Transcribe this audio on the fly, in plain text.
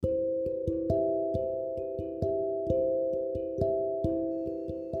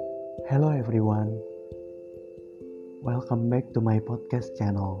Hello everyone, welcome back to my podcast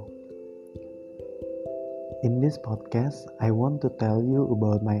channel. In this podcast, I want to tell you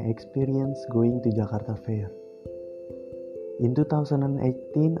about my experience going to Jakarta Fair. In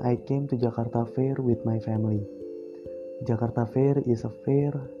 2018, I came to Jakarta Fair with my family. Jakarta Fair is a fair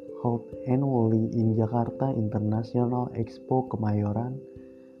held annually in Jakarta International Expo Kemayoran,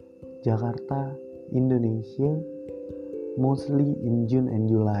 Jakarta, Indonesia, mostly in June and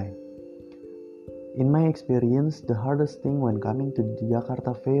July. In my experience, the hardest thing when coming to the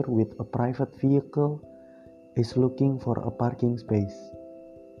Jakarta Fair with a private vehicle is looking for a parking space,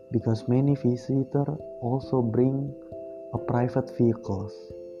 because many visitors also bring a private vehicles.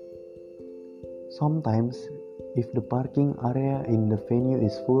 Sometimes, if the parking area in the venue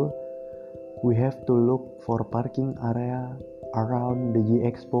is full, we have to look for parking area around the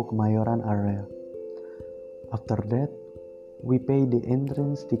G-Expo Kemayoran area. After that, we pay the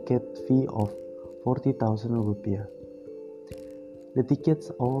entrance ticket fee of 40,000 rupiah. The tickets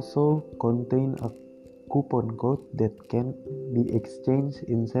also contain a coupon code that can be exchanged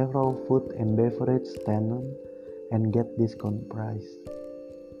in several food and beverage stands and get discount price.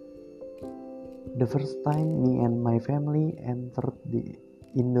 The first time me and my family entered the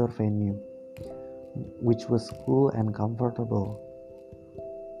indoor venue, which was cool and comfortable.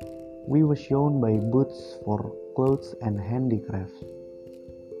 We were shown by booths for clothes and handicrafts.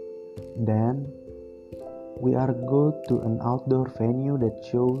 Then we are go to an outdoor venue that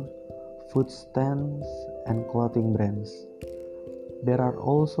shows food stands and clothing brands. There are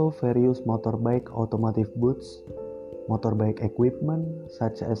also various motorbike automotive booths, motorbike equipment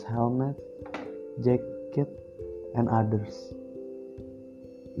such as helmet, jacket, and others.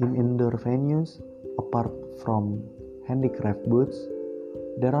 In indoor venues, apart from handicraft booths,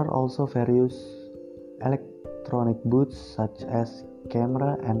 there are also various electronic booths such as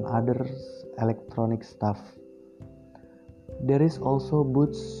camera and others electronic stuff. There is also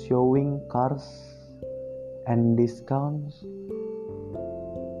booths showing cars and discounts.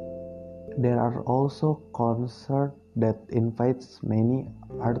 There are also concerts that invites many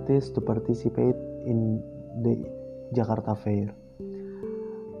artists to participate in the Jakarta Fair.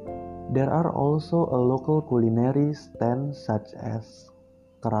 There are also a local culinary stand such as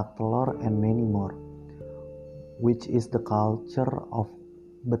kerak telur and many more, which is the culture of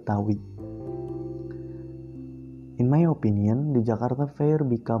Betawi. In my opinion, the Jakarta Fair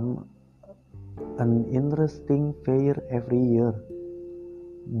become an interesting fair every year,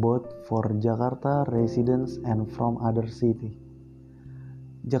 both for Jakarta residents and from other cities.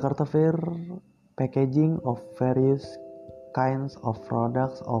 Jakarta Fair packaging of various kinds of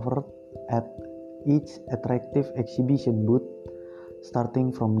products offered at each attractive exhibition booth,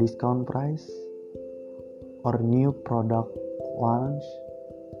 starting from discount price or new product launch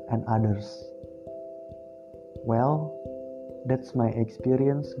and others. Well, that's my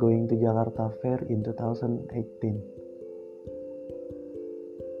experience going to Jakarta Fair in 2018.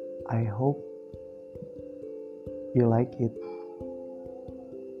 I hope you like it.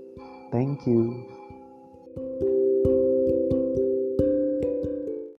 Thank you.